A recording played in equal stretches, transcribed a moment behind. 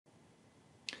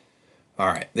All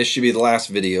right, this should be the last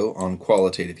video on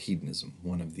qualitative hedonism,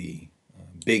 one of the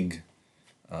big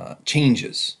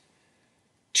changes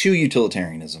to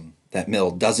utilitarianism that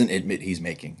Mill doesn't admit he's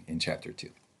making in Chapter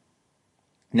 2.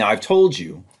 Now, I've told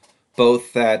you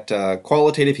both that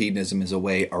qualitative hedonism is a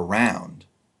way around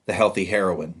the healthy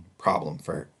heroin problem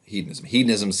for hedonism.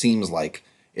 Hedonism seems like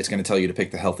it's going to tell you to pick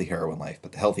the healthy heroin life,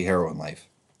 but the healthy heroin life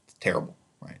is terrible,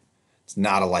 right? It's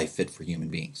not a life fit for human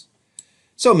beings.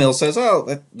 So Mill says,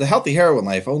 oh, the healthy heroin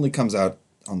life only comes out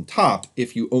on top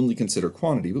if you only consider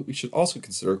quantity, but we should also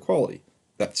consider quality.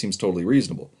 That seems totally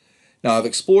reasonable. Now, I've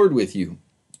explored with you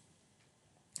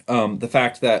the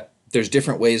fact that there's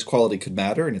different ways quality could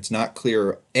matter, and it's not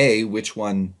clear, A, which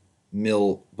one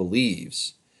Mill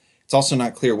believes. It's also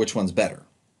not clear which one's better.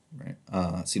 Right?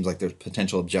 It seems like there's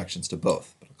potential objections to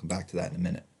both, but I'll come back to that in a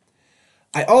minute.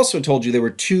 I also told you there were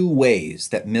two ways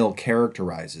that Mill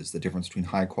characterizes the difference between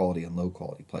high quality and low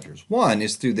quality pleasures. One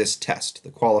is through this test,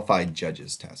 the qualified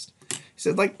judges test. He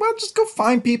said, well, just go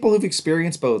find people who've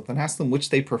experienced both and ask them which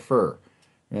they prefer,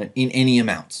 right, in any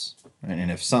amounts. Right?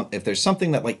 And if there's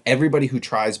something that everybody who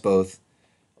tries both,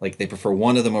 they prefer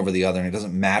one of them over the other, and it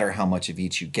doesn't matter how much of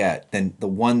each you get, then the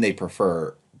one they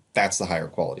prefer, that's the higher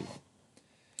quality one.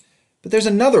 But there's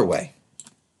another way,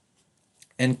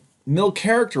 and Mill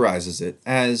characterizes it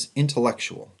as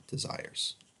intellectual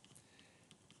desires.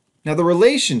 Now, the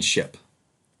relationship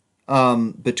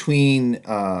between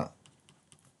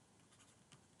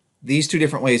these two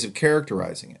different ways of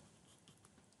characterizing it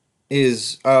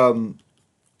is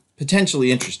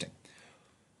potentially interesting.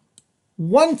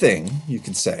 One thing you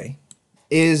can say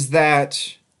is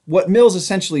that what Mill's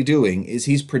essentially doing is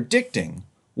he's predicting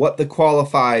what the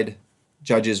qualified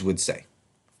judges would say.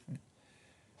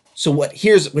 So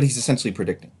here's what he's essentially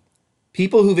predicting.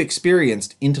 People who've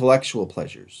experienced intellectual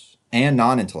pleasures and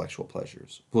non-intellectual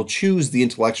pleasures will choose the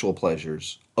intellectual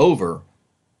pleasures over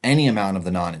any amount of the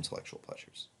non-intellectual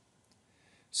pleasures.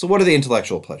 So what are the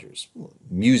intellectual pleasures?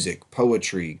 Music,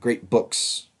 poetry, great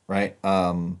books, right?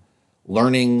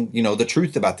 Learning, the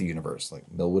truth about the universe.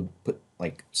 Mill would put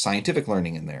scientific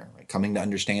learning in there, coming to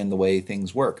understand the way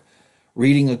things work.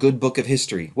 Reading a good book of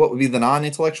history. What would be the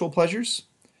non-intellectual pleasures?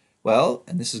 Well,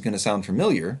 and this is going to sound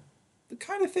familiar, the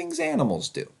kind of things animals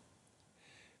do.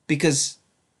 Because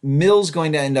Mill's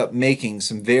going to end up making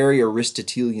some very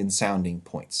Aristotelian sounding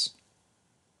points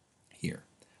here.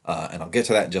 And I'll get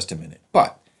to that in just a minute.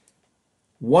 But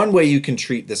one way you can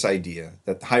treat this idea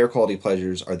that the higher quality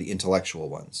pleasures are the intellectual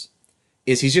ones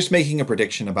is he's just making a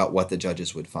prediction about what the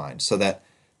judges would find, so that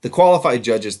the qualified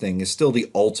judges thing is still the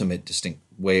ultimate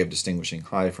way of distinguishing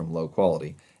high from low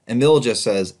quality. And Mill just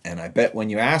says, and I bet when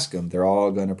you ask them, they're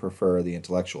all going to prefer the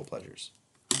intellectual pleasures.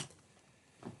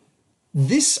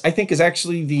 This, I think, is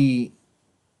actually the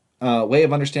way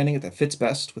of understanding it that fits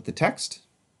best with the text.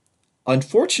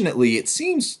 Unfortunately, it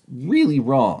seems really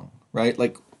wrong, right?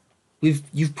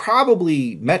 You've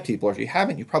probably met people, or if you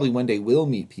haven't, you probably one day will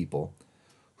meet people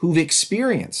who've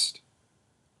experienced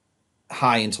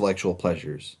high intellectual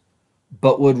pleasures,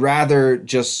 but would rather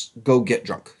just go get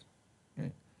drunk,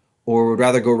 right? Or would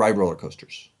rather go ride roller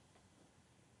coasters.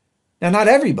 Now, not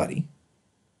everybody,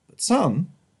 but some,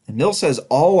 and Mill says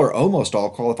all or almost all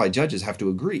qualified judges have to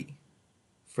agree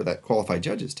for that qualified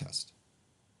judges test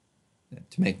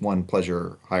to make one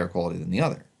pleasure higher quality than the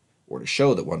other, or to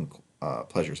show that one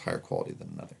pleasure is higher quality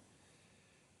than another.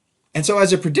 And so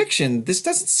as a prediction, this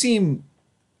doesn't seem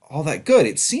all that good.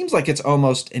 It seems like it's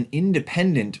almost an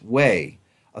independent way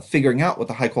of figuring out what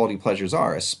the high quality pleasures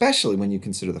are, especially when you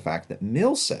consider the fact that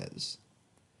Mill says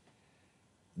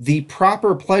the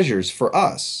proper pleasures for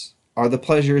us are the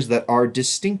pleasures that are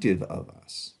distinctive of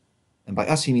us. And by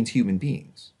us, he means human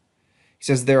beings. He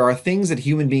says there are things that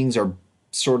human beings are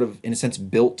sort of, in a sense,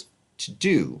 built to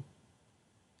do.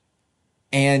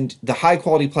 And the high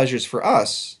quality pleasures for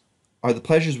us are the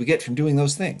pleasures we get from doing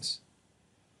those things.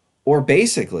 Or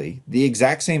basically, the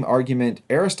exact same argument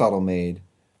Aristotle made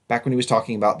back when he was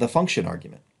talking about the function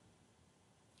argument.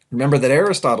 Remember that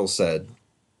Aristotle said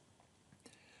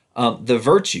the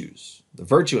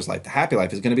virtuous life, the happy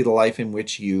life, is going to be the life in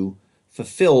which you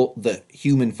fulfill the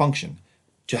human function.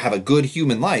 To have a good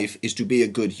human life is to be a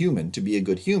good human. To be a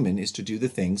good human is to do the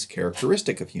things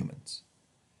characteristic of humans.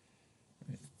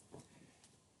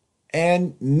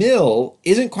 And Mill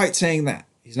isn't quite saying that.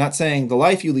 He's not saying the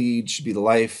life you lead should be the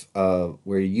life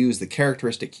where you use the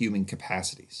characteristic human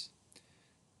capacities.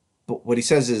 But what he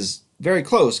says is very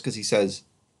close, because he says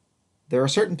there are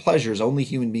certain pleasures only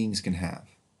human beings can have.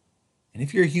 And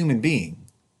if you're a human being,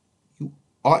 you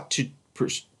ought to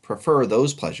prefer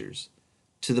those pleasures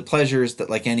to the pleasures that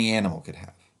any animal could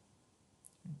have.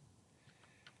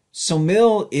 So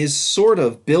Mill is sort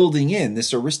of building in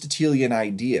this Aristotelian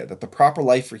idea that the proper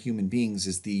life for human beings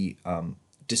is the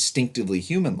distinctively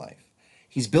human life.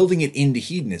 He's building it into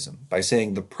hedonism by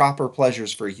saying the proper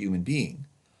pleasures for a human being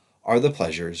are the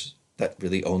pleasures that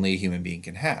really only a human being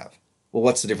can have. Well,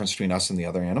 what's the difference between us and the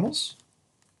other animals?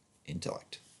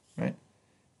 Intellect, right?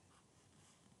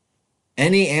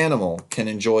 Any animal can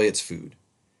enjoy its food.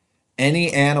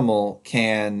 Any animal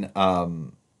can,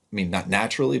 not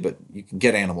naturally, but you can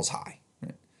get animals high.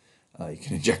 Right? You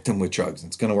can inject them with drugs, and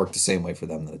it's going to work the same way for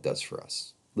them that it does for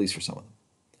us, at least for some of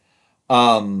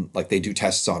them. Like they do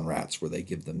tests on rats where they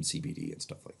give them CBD and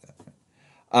stuff like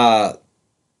that.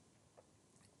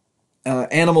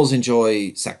 Right? Animals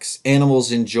enjoy sex.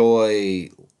 Animals enjoy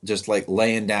just like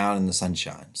laying down in the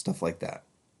sunshine, stuff like that.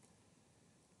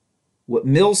 What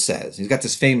Mill says, he's got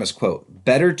this famous quote,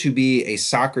 better to be a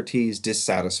Socrates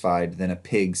dissatisfied than a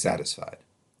pig satisfied.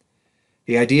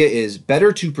 The idea is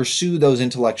better to pursue those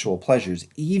intellectual pleasures,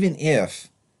 even if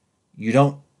you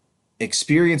don't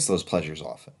experience those pleasures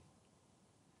often,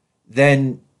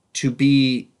 than to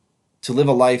live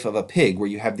a life of a pig where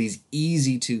you have these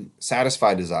easy to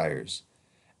satisfy desires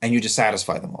and you just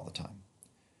satisfy them all the time.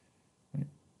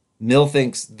 Mill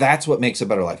thinks that's what makes a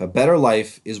better life. A better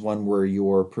life is one where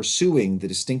you're pursuing the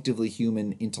distinctively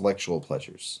human intellectual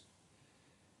pleasures.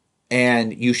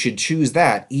 And you should choose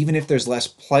that even if there's less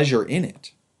pleasure in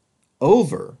it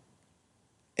over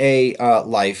a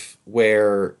life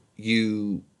where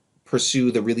you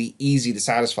pursue the really easy to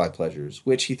satisfy pleasures,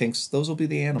 which he thinks those will be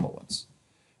the animal ones.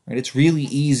 Right? It's really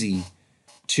easy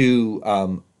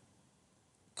to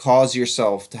cause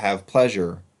yourself to have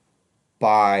pleasure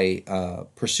by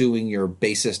pursuing your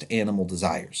basest animal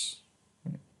desires.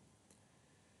 Right?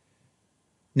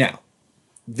 Now,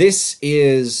 this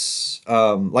is,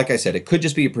 like I said, it could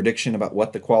just be a prediction about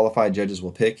what the qualified judges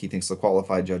will pick. He thinks the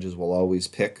qualified judges will always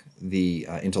pick the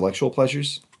intellectual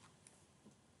pleasures.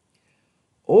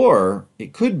 Or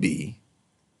it could be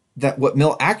that what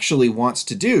Mill actually wants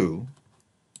to do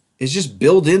is just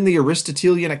build in the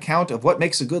Aristotelian account of what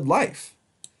makes a good life.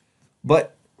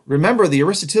 But remember, the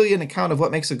Aristotelian account of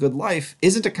what makes a good life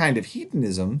isn't a kind of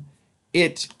hedonism.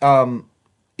 It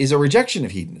is a rejection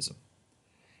of hedonism.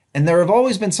 And there have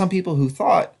always been some people who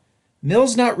thought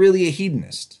Mill's not really a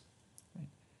hedonist.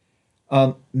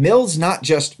 Mill's not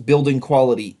just building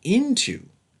quality into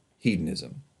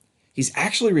hedonism. He's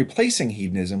actually replacing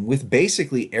hedonism with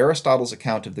basically Aristotle's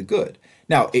account of the good.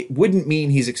 Now, it wouldn't mean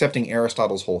he's accepting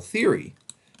Aristotle's whole theory,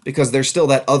 because there's still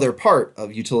that other part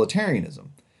of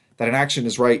utilitarianism, that an action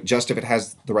is right just if it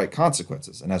has the right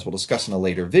consequences. And as we'll discuss in a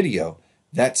later video,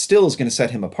 that still is going to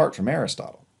set him apart from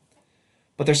Aristotle.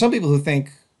 But there's some people who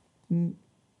think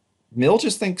Mill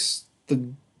just thinks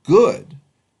the good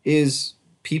is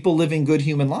people living good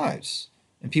human lives.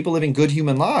 And people living good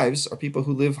human lives are people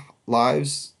who live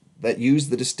lives that use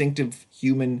the distinctive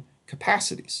human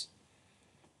capacities.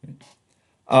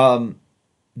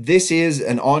 This is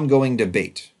an ongoing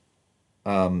debate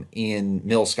in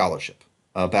Mill scholarship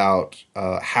about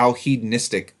how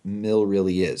hedonistic Mill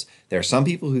really is. There are some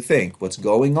people who think what's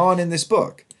going on in this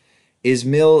book is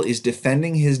Mill is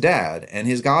defending his dad and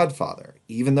his godfather,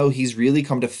 even though he's really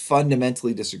come to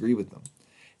fundamentally disagree with them.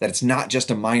 That it's not just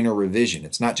a minor revision.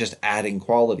 It's not just adding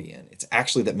quality in. It's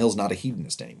actually that Mill's not a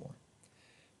hedonist anymore.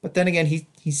 But then again,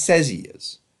 he says he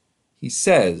is. He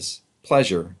says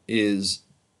pleasure is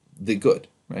the good,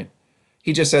 right?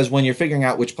 He just says when you're figuring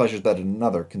out which pleasure is better than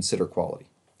another, consider quality.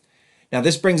 Now,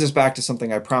 this brings us back to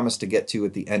something I promised to get to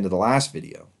at the end of the last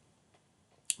video,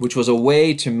 which was a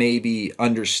way to maybe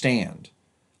understand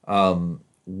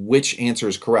which answer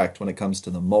is correct when it comes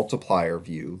to the multiplier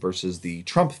view versus the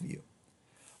trump view.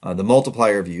 The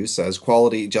multiplier view says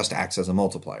quality just acts as a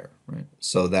multiplier, right?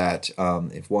 So that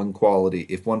if one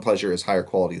pleasure is higher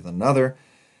quality than another,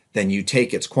 then you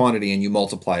take its quantity and you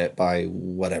multiply it by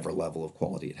whatever level of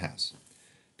quality it has.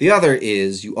 The other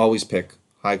is you always pick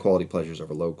high quality pleasures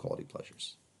over low quality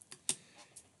pleasures.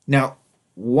 Now,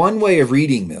 one way of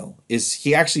reading Mill is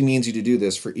he actually means you to do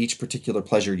this for each particular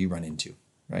pleasure you run into,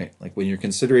 right? Like when you're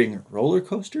considering roller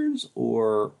coasters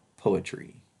or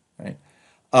poetry, right?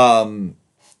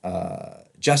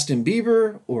 Justin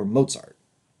Bieber or Mozart,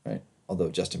 right? Although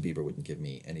Justin Bieber wouldn't give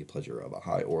me any pleasure of a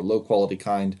high or low quality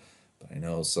kind, but I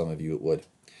know some of you it would.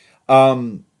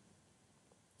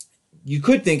 You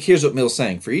could think, here's what Mill's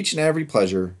saying. For each and every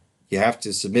pleasure, you have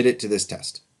to submit it to this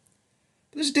test.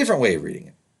 But there's a different way of reading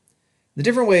it. The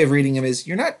different way of reading him is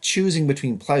you're not choosing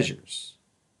between pleasures,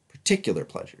 particular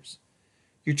pleasures.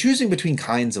 You're choosing between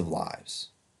kinds of lives.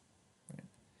 Right?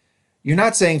 You're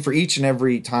not saying for each and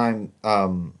every time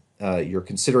you're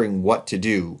considering what to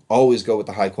do, always go with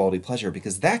the high quality pleasure,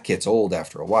 because that gets old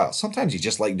after a while. Sometimes you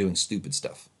just like doing stupid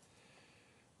stuff,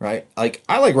 right? Like,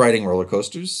 I like riding roller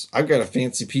coasters. I've got a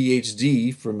fancy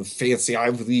PhD from a fancy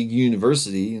Ivy League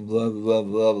university and blah, blah,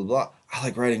 blah, blah, blah. I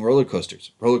like riding roller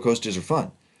coasters. Roller coasters are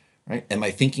fun, right? Am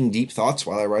I thinking deep thoughts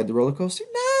while I ride the roller coaster?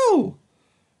 No.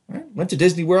 Right? Went to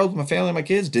Disney World with my family and my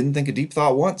kids. Didn't think a deep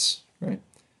thought once, right?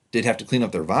 Did have to clean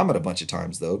up their vomit a bunch of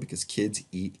times, though, because kids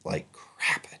eat like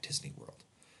crap at Disney World.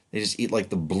 They just eat like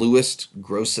the bluest,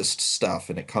 grossest stuff,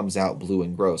 and it comes out blue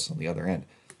and gross on the other end.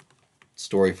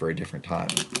 Story for a different time,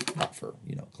 not for,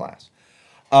 class.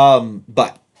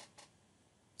 But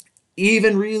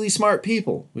even really smart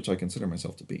people, which I consider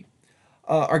myself to be,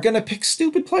 are going to pick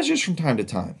stupid pleasures from time to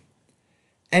time.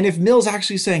 And if Mill's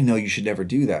actually saying, no, you should never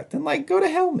do that, then go to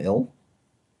hell, Mill.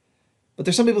 But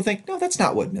there's some people who think, no, that's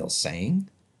not what Mill's saying.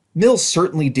 Mill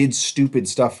certainly did stupid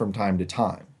stuff from time to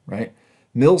time, right?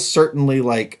 Mill certainly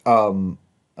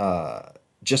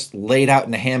just laid out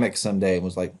in a hammock someday and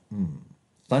was like,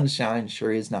 sunshine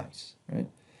sure is nice, right?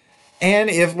 And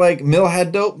if Mill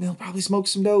had dope, Mill probably smoked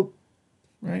some dope,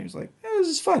 right? He's like, this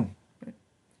is fun. Right?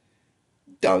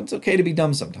 It's okay to be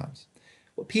dumb sometimes.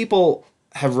 What people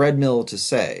have read Mill to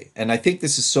say, and I think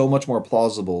this is so much more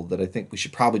plausible that I think we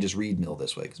should probably just read Mill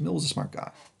this way, because Mill was a smart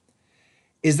guy,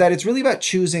 is that it's really about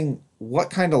choosing what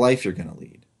kind of life you're going to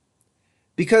lead.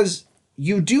 Because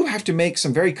you do have to make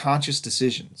some very conscious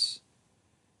decisions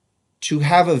to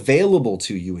have available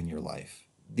to you in your life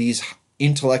these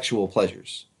intellectual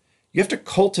pleasures. You have to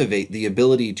cultivate the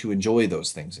ability to enjoy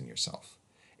those things in yourself.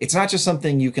 It's not just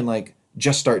something you can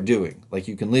just start doing. Like,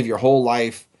 you can live your whole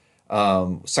life,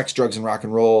 sex, drugs, and rock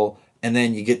and roll, and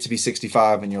then you get to be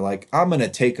 65 and you're like, I'm going to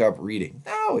take up reading.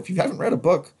 No, if you haven't read a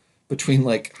book between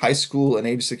high school and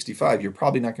age 65, you're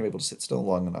probably not going to be able to sit still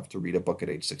long enough to read a book at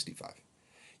age 65.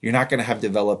 You're not going to have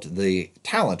developed the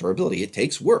talent or ability. It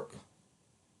takes work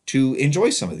to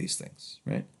enjoy some of these things,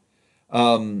 right?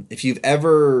 If you've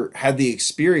ever had the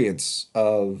experience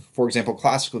of, for example,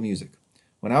 classical music.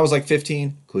 When I was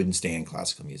 15, couldn't stand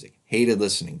classical music. Hated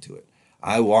listening to it.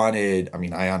 I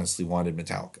honestly wanted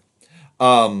Metallica.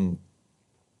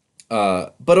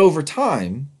 But over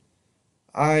time,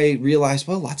 I realized,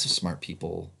 well, lots of smart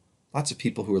people, lots of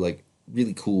people who are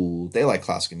really cool, they like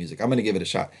classical music. I'm going to give it a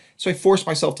shot. So I forced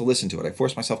myself to listen to it. I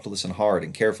forced myself to listen hard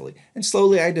and carefully. And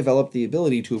slowly I developed the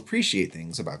ability to appreciate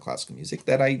things about classical music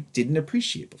that I didn't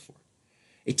appreciate before.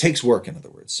 It takes work, in other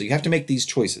words. So you have to make these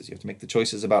choices. You have to make the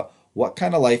choices about what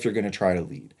kind of life you're going to try to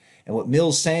lead. And what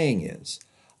Mill's saying is,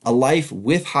 a life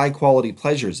with high quality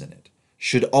pleasures in it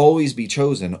should always be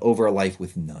chosen over a life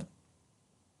with none.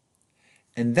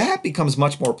 And that becomes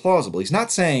much more plausible. He's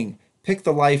not saying pick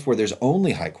the life where there's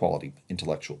only high quality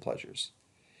intellectual pleasures.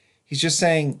 He's just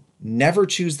saying never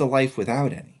choose the life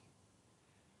without any.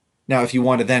 Now, if you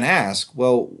want to then ask,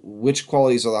 well, which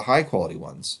qualities are the high quality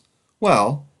ones?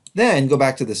 Well, then go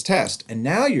back to this test. And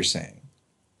now you're saying,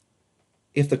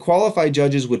 if the qualified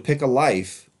judges would pick a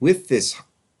life with this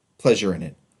pleasure in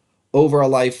it over a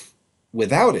life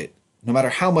without it, no matter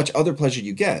how much other pleasure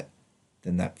you get,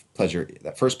 then that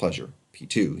first pleasure,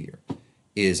 P2 here,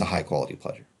 is a high quality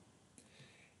pleasure.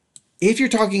 If you're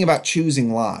talking about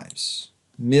choosing lives,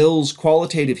 Mill's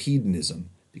qualitative hedonism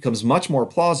becomes much more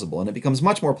plausible, and it becomes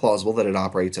much more plausible that it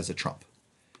operates as a trump.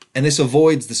 And this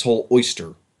avoids this whole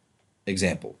oyster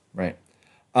example, right?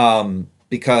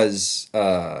 Because,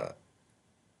 by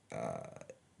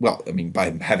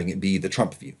having it be the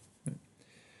Trump view.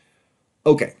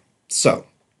 Okay, so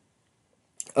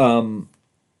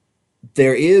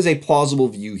there is a plausible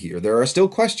view here. There are still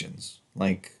questions,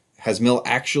 has Mill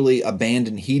actually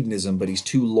abandoned hedonism, but he's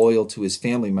too loyal to his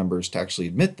family members to actually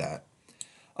admit that?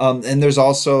 And there's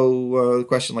also the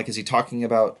question, is he talking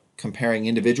about comparing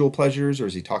individual pleasures, or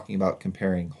is he talking about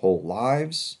comparing whole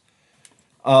lives?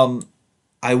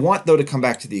 I want, though, to come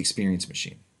back to the experience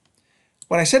machine.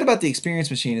 What I said about the experience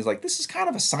machine is this is kind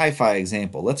of a sci-fi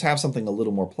example. Let's have something a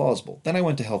little more plausible. Then I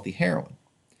went to healthy heroin.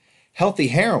 Healthy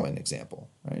heroin example,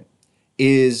 right,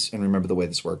 is, and remember the way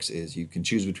this works is you can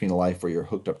choose between a life where you're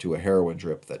hooked up to a heroin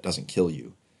drip that doesn't kill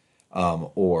you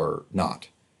or not.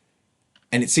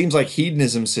 And it seems like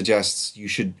hedonism suggests you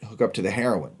should hook up to the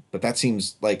heroin, but that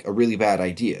seems like a really bad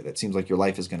idea. That seems like your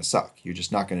life is going to suck. You're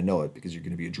just not going to know it because you're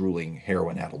going to be a drooling,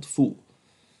 heroin-addled fool.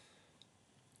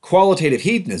 Qualitative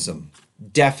hedonism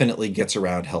definitely gets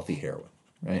around healthy heroin,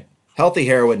 right? Healthy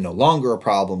heroin, no longer a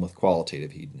problem with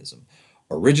qualitative hedonism.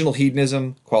 Original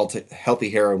hedonism, healthy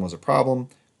heroin was a problem.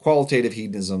 Qualitative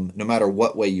hedonism, no matter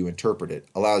what way you interpret it,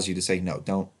 allows you to say, no,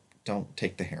 don't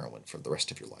take the heroin for the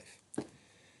rest of your life.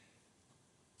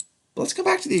 But let's go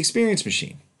back to the experience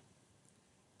machine.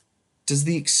 Does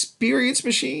the experience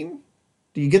machine,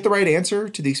 do you get the right answer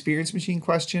to the experience machine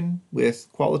question with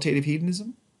qualitative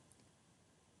hedonism?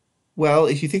 Well,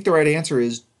 if you think the right answer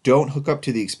is don't hook up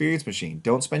to the experience machine,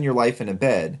 don't spend your life in a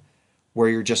bed where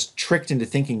you're just tricked into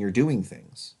thinking you're doing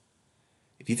things.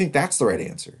 If you think that's the right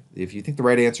answer, if you think the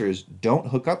right answer is don't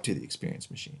hook up to the experience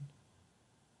machine,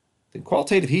 then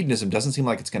qualitative hedonism doesn't seem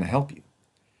like it's going to help you,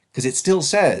 because it still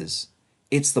says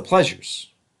it's the pleasures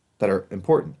that are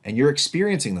important, and you're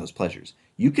experiencing those pleasures.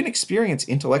 You can experience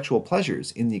intellectual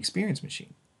pleasures in the experience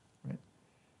machine, right?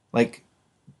 Like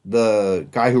the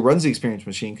guy who runs the experience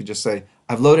machine could just say,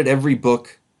 I've loaded every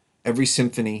book, every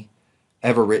symphony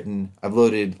ever written. I've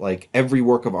loaded like every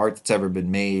work of art that's ever been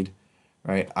made,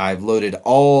 right? I've loaded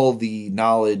all the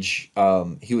knowledge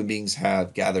human beings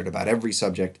have gathered about every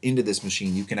subject into this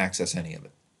machine. You can access any of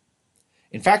it.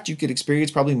 In fact, you could experience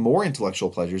probably more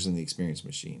intellectual pleasures in the experience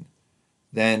machine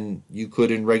than you could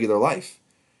in regular life,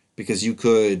 because you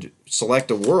could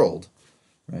select a world,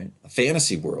 right? A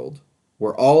fantasy world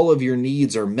where all of your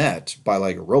needs are met by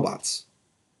like robots.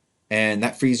 And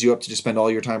that frees you up to just spend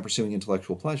all your time pursuing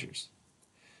intellectual pleasures.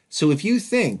 So if you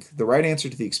think the right answer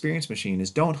to the experience machine is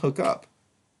don't hook up,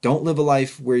 don't live a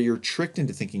life where you're tricked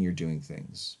into thinking you're doing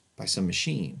things by some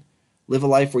machine. Live a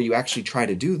life where you actually try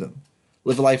to do them.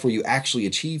 Live a life where you actually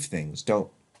achieve things.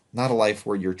 Not a life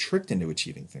where you're tricked into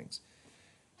achieving things.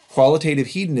 Qualitative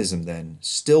hedonism then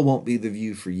still won't be the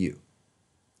view for you.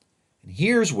 And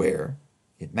here's where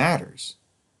it matters.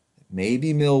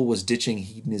 Maybe Mill was ditching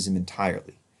hedonism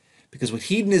entirely. Because what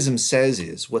hedonism says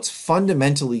is what's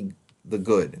fundamentally the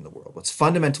good in the world, what's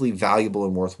fundamentally valuable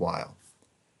and worthwhile,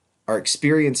 are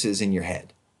experiences in your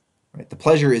head. Right? The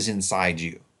pleasure is inside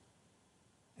you.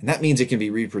 And that means it can be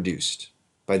reproduced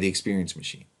by the experience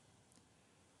machine.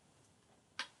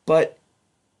 But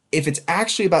if it's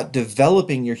actually about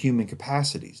developing your human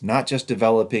capacities, not just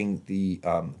developing the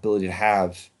ability to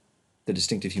have the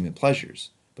distinctive human pleasures,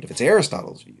 but if it's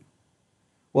Aristotle's view,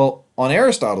 well, on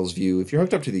Aristotle's view, if you're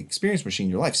hooked up to the experience machine,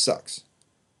 your life sucks,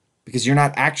 because you're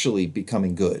not actually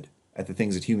becoming good at the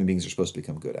things that human beings are supposed to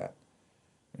become good at.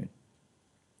 Right?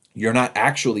 You're not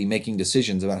actually making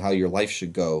decisions about how your life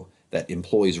should go that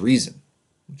employs reason,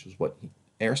 which is what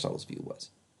Aristotle's view was.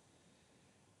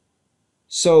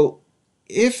 So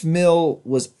if Mill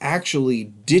was actually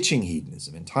ditching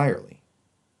hedonism entirely,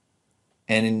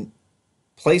 and in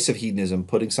place of hedonism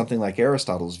putting something like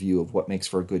Aristotle's view of what makes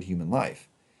for a good human life,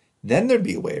 then there'd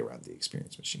be a way around the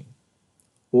experience machine.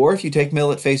 Or if you take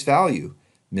Mill at face value,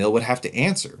 Mill would have to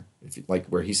answer, like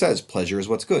where he says pleasure is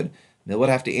what's good, Mill would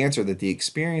have to answer that the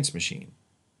experience machine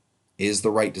is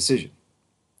the right decision.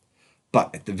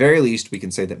 But at the very least, we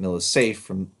can say that Mill is safe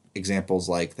from examples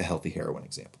like the healthy heroin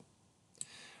example.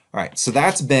 All right, so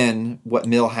that's been what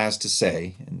Mill has to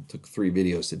say, and it took 3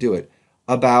 videos to do it,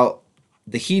 about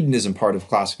the hedonism part of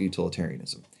classical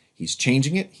utilitarianism. He's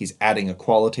changing it, he's adding a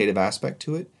qualitative aspect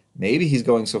to it. Maybe he's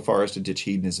going so far as to ditch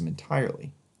hedonism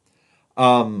entirely.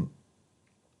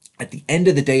 At the end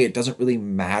of the day, it doesn't really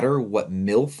matter what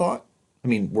Mill thought. I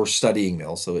mean, we're studying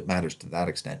Mill, so it matters to that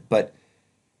extent. But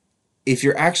if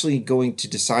you're actually going to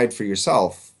decide for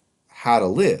yourself how to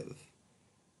live,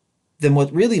 then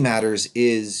what really matters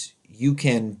is you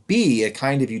can be a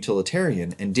kind of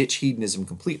utilitarian and ditch hedonism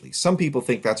completely. Some people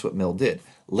think that's what Mill did.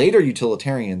 Later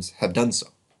utilitarians have done so,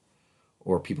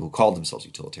 or people who called themselves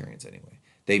utilitarians anyway.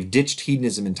 They've ditched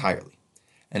hedonism entirely.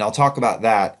 And I'll talk about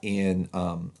that in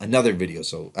another video.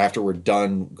 So after we're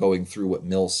done going through what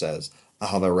Mill says, I'll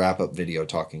have a wrap-up video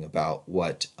talking about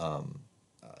what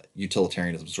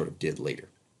utilitarianism sort of did later.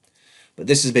 But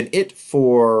this has been it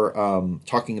for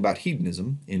talking about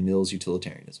hedonism in Mill's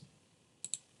utilitarianism.